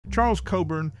Charles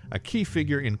Coburn, a key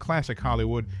figure in classic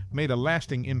Hollywood, made a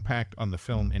lasting impact on the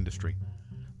film industry.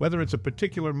 Whether it's a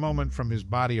particular moment from his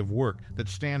body of work that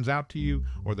stands out to you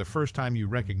or the first time you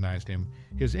recognized him,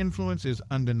 his influence is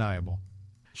undeniable.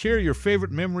 Share your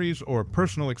favorite memories or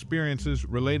personal experiences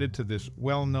related to this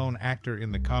well-known actor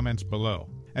in the comments below.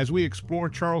 As we explore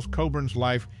Charles Coburn's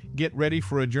life, get ready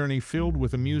for a journey filled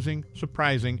with amusing,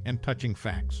 surprising, and touching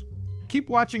facts. Keep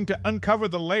watching to uncover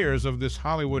the layers of this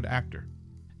Hollywood actor.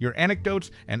 Your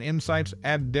anecdotes and insights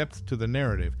add depth to the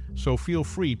narrative, so feel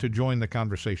free to join the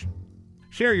conversation.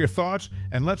 Share your thoughts,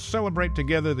 and let's celebrate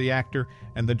together the actor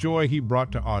and the joy he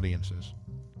brought to audiences.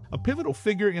 A pivotal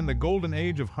figure in the golden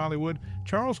age of Hollywood,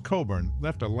 Charles Coburn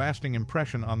left a lasting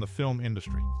impression on the film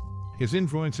industry. His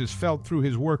influence is felt through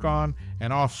his work on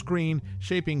and off screen,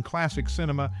 shaping classic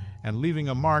cinema and leaving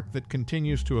a mark that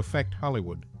continues to affect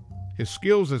Hollywood. His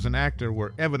skills as an actor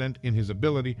were evident in his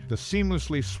ability to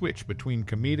seamlessly switch between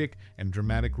comedic and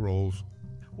dramatic roles.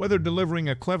 Whether delivering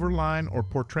a clever line or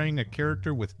portraying a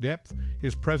character with depth,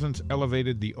 his presence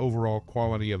elevated the overall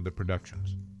quality of the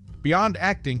productions. Beyond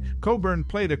acting, Coburn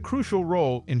played a crucial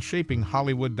role in shaping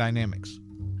Hollywood dynamics.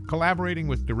 Collaborating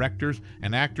with directors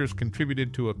and actors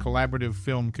contributed to a collaborative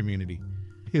film community.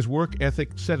 His work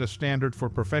ethic set a standard for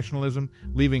professionalism,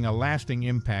 leaving a lasting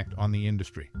impact on the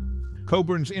industry.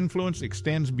 Coburn's influence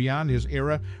extends beyond his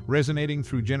era, resonating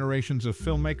through generations of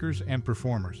filmmakers and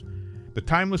performers. The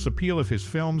timeless appeal of his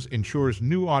films ensures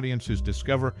new audiences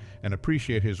discover and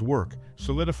appreciate his work,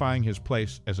 solidifying his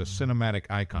place as a cinematic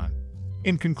icon.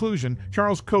 In conclusion,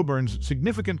 Charles Coburn's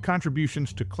significant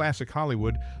contributions to classic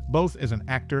Hollywood, both as an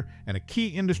actor and a key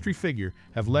industry figure,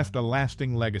 have left a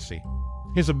lasting legacy.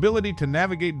 His ability to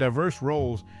navigate diverse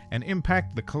roles and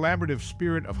impact the collaborative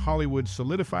spirit of Hollywood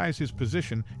solidifies his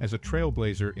position as a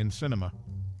trailblazer in cinema.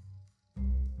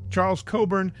 Charles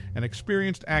Coburn, an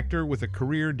experienced actor with a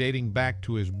career dating back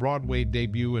to his Broadway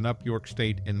debut in Up York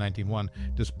State in 1901,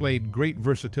 displayed great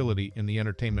versatility in the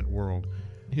entertainment world.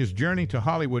 His journey to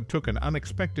Hollywood took an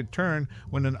unexpected turn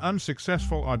when an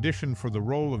unsuccessful audition for the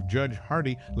role of Judge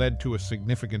Hardy led to a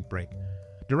significant break.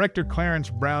 Director Clarence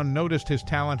Brown noticed his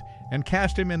talent and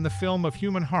cast him in the film of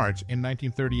Human Hearts in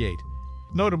 1938.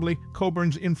 Notably,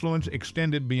 Coburn's influence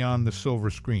extended beyond the silver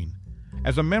screen.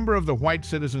 As a member of the White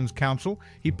Citizens Council,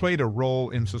 he played a role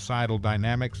in societal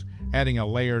dynamics, adding a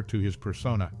layer to his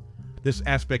persona. This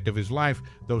aspect of his life,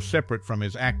 though separate from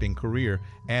his acting career,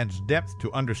 adds depth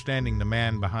to understanding the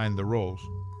man behind the roles.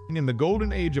 In the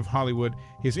golden age of Hollywood,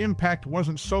 his impact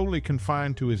wasn't solely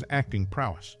confined to his acting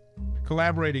prowess.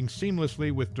 Collaborating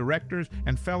seamlessly with directors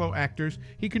and fellow actors,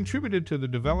 he contributed to the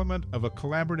development of a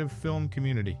collaborative film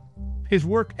community. His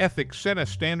work ethic set a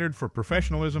standard for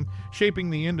professionalism, shaping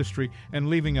the industry and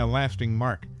leaving a lasting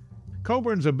mark.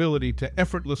 Coburn's ability to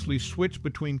effortlessly switch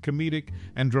between comedic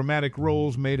and dramatic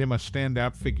roles made him a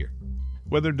standout figure.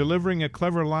 Whether delivering a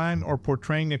clever line or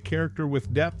portraying a character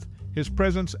with depth, his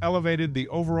presence elevated the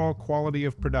overall quality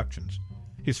of productions.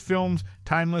 His films,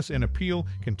 timeless in appeal,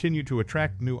 continue to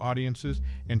attract new audiences,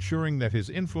 ensuring that his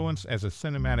influence as a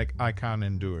cinematic icon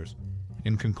endures.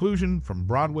 In conclusion, from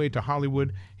Broadway to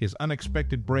Hollywood, his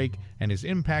unexpected break and his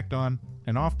impact on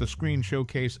and off the screen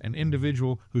showcase an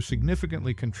individual who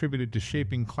significantly contributed to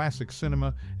shaping classic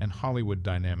cinema and Hollywood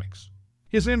dynamics.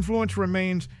 His influence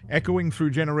remains, echoing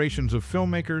through generations of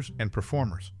filmmakers and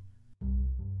performers.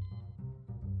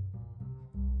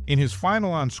 In his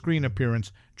final on-screen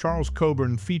appearance, Charles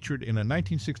Coburn featured in a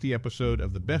 1960 episode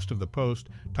of The Best of the Post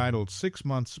titled 6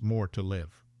 Months More to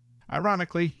Live.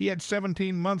 Ironically, he had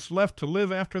 17 months left to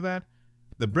live after that.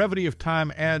 The brevity of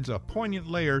time adds a poignant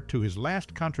layer to his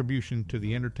last contribution to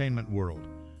the entertainment world.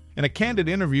 In a candid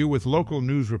interview with local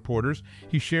news reporters,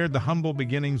 he shared the humble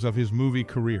beginnings of his movie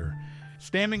career.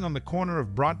 Standing on the corner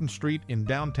of Broughton Street in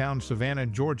downtown Savannah,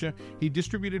 Georgia, he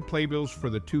distributed playbills for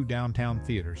the 2 downtown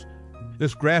theaters.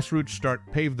 This grassroots start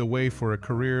paved the way for a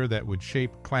career that would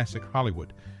shape classic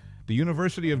Hollywood. The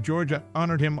University of Georgia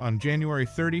honored him on January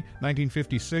 30,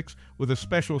 1956, with a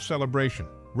special celebration,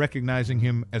 recognizing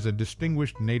him as a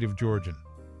distinguished native Georgian.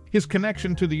 His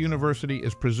connection to the university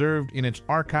is preserved in its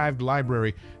archived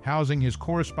library, housing his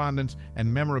correspondence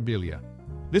and memorabilia.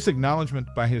 This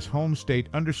acknowledgement by his home state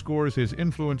underscores his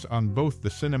influence on both the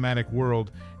cinematic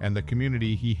world and the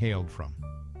community he hailed from.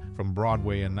 From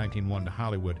Broadway in 1901 to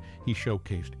Hollywood, he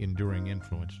showcased enduring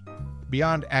influence.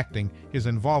 Beyond acting, his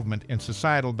involvement in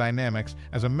societal dynamics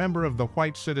as a member of the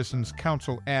White Citizens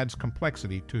Council adds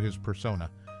complexity to his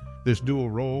persona. This dual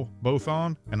role, both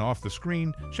on and off the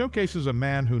screen, showcases a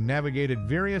man who navigated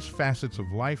various facets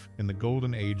of life in the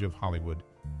golden age of Hollywood.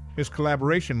 His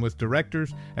collaboration with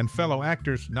directors and fellow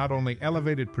actors not only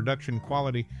elevated production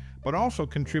quality, but also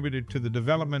contributed to the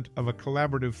development of a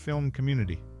collaborative film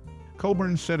community.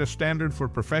 Coburn set a standard for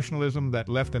professionalism that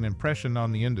left an impression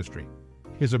on the industry.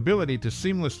 His ability to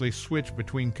seamlessly switch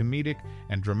between comedic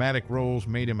and dramatic roles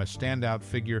made him a standout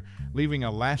figure, leaving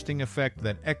a lasting effect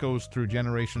that echoes through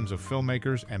generations of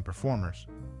filmmakers and performers.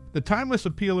 The timeless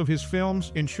appeal of his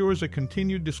films ensures a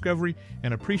continued discovery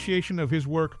and appreciation of his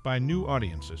work by new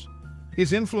audiences.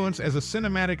 His influence as a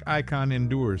cinematic icon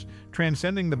endures,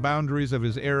 transcending the boundaries of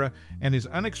his era, and his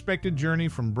unexpected journey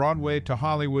from Broadway to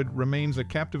Hollywood remains a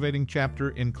captivating chapter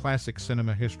in classic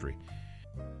cinema history.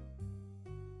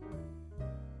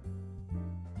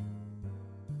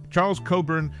 Charles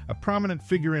Coburn, a prominent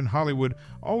figure in Hollywood,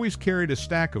 always carried a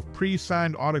stack of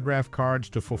pre-signed autograph cards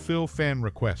to fulfill fan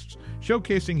requests,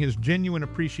 showcasing his genuine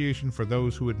appreciation for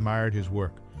those who admired his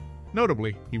work.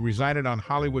 Notably, he resided on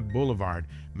Hollywood Boulevard,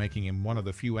 making him one of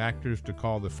the few actors to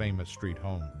call the famous street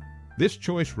home. This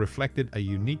choice reflected a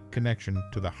unique connection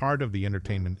to the heart of the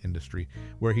entertainment industry,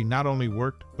 where he not only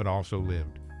worked but also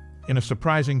lived. In a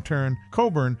surprising turn,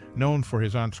 Coburn, known for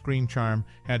his on-screen charm,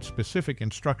 had specific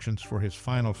instructions for his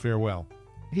final farewell.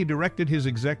 He directed his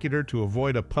executor to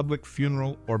avoid a public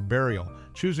funeral or burial,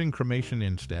 choosing cremation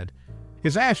instead.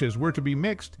 His ashes were to be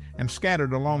mixed and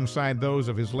scattered alongside those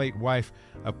of his late wife,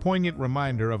 a poignant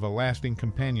reminder of a lasting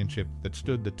companionship that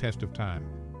stood the test of time.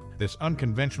 This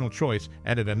unconventional choice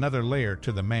added another layer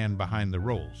to the man behind the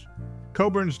roles.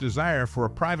 Coburn's desire for a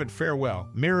private farewell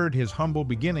mirrored his humble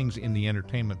beginnings in the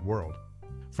entertainment world.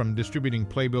 From distributing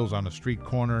playbills on a street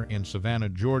corner in Savannah,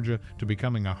 Georgia, to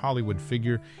becoming a Hollywood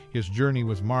figure, his journey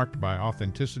was marked by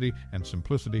authenticity and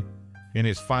simplicity. In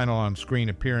his final on-screen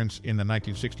appearance in the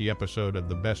 1960 episode of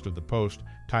The Best of the Post,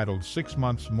 titled 6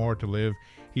 Months More to Live,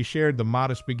 he shared the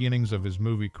modest beginnings of his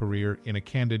movie career in a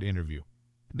candid interview.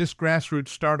 This grassroots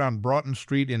start on Broughton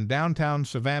Street in downtown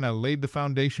Savannah laid the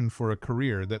foundation for a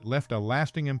career that left a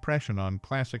lasting impression on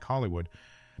classic Hollywood.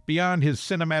 Beyond his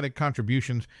cinematic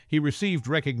contributions, he received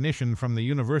recognition from the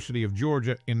University of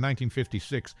Georgia in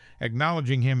 1956,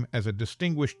 acknowledging him as a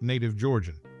distinguished native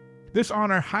Georgian. This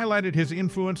honor highlighted his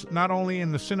influence not only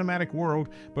in the cinematic world,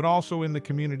 but also in the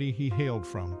community he hailed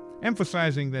from,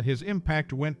 emphasizing that his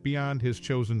impact went beyond his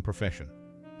chosen profession.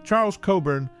 Charles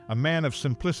Coburn, a man of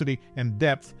simplicity and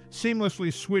depth,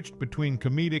 seamlessly switched between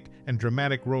comedic and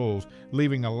dramatic roles,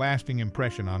 leaving a lasting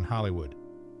impression on Hollywood.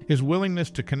 His willingness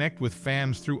to connect with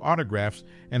fans through autographs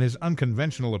and his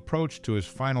unconventional approach to his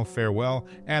final farewell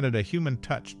added a human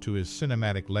touch to his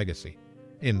cinematic legacy.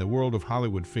 In the world of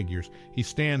Hollywood figures, he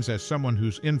stands as someone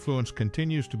whose influence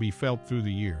continues to be felt through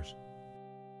the years.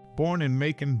 Born in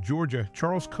Macon, Georgia,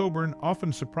 Charles Coburn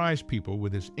often surprised people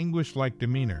with his English-like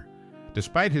demeanor.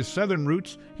 Despite his southern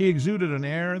roots, he exuded an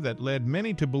air that led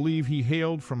many to believe he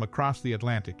hailed from across the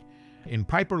Atlantic. In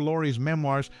Piper Laurie's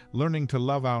memoirs, Learning to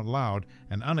Love Out Loud,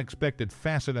 an unexpected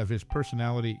facet of his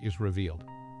personality is revealed.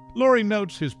 Laurie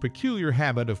notes his peculiar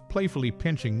habit of playfully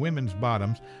pinching women's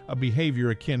bottoms, a behavior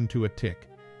akin to a tic.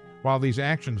 While these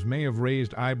actions may have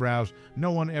raised eyebrows,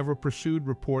 no one ever pursued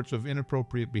reports of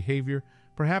inappropriate behavior,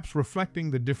 perhaps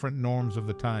reflecting the different norms of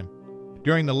the time.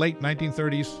 During the late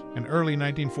 1930s and early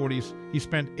 1940s, he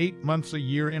spent 8 months a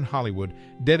year in Hollywood,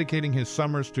 dedicating his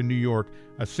summers to New York,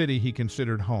 a city he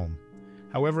considered home.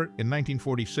 However, in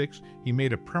 1946, he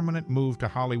made a permanent move to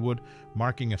Hollywood,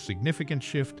 marking a significant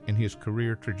shift in his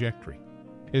career trajectory.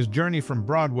 His journey from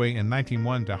Broadway in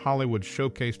 1901 to Hollywood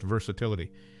showcased versatility.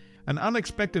 An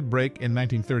unexpected break in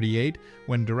 1938,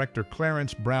 when director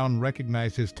Clarence Brown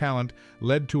recognized his talent,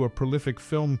 led to a prolific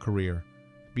film career.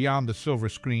 Beyond the silver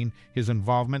screen, his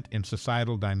involvement in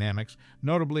societal dynamics,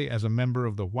 notably as a member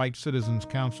of the White Citizens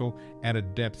Council,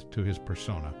 added depth to his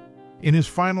persona. In his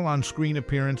final on-screen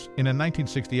appearance in a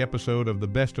 1960 episode of The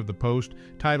Best of the Post,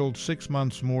 titled 6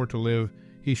 Months More to Live,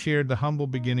 he shared the humble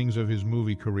beginnings of his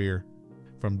movie career.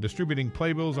 From distributing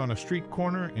playbills on a street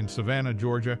corner in Savannah,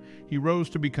 Georgia, he rose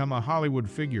to become a Hollywood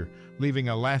figure, leaving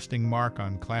a lasting mark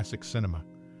on classic cinema.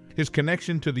 His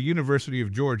connection to the University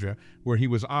of Georgia, where he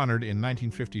was honored in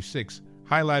 1956,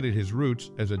 highlighted his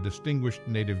roots as a distinguished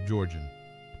native Georgian.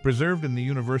 Preserved in the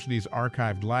university's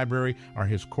archived library are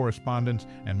his correspondence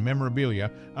and memorabilia,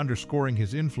 underscoring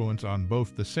his influence on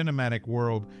both the cinematic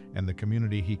world and the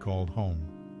community he called home.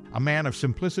 A man of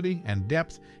simplicity and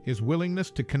depth, his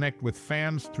willingness to connect with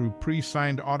fans through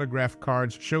pre-signed autograph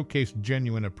cards showcased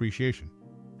genuine appreciation.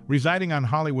 Residing on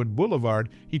Hollywood Boulevard,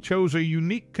 he chose a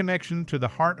unique connection to the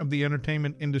heart of the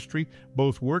entertainment industry,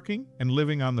 both working and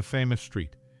living on the famous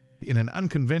street. In an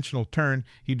unconventional turn,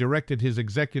 he directed his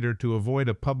executor to avoid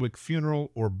a public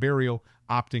funeral or burial,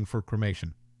 opting for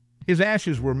cremation. His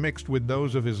ashes were mixed with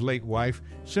those of his late wife,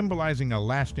 symbolizing a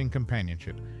lasting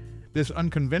companionship. This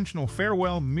unconventional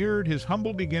farewell mirrored his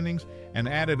humble beginnings and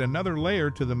added another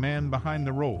layer to the man behind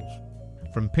the roles.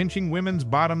 From pinching women's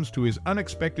bottoms to his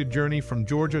unexpected journey from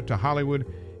Georgia to Hollywood,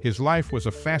 his life was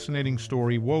a fascinating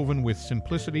story woven with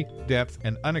simplicity, depth,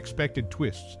 and unexpected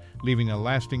twists, leaving a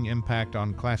lasting impact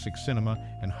on classic cinema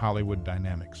and Hollywood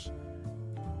dynamics.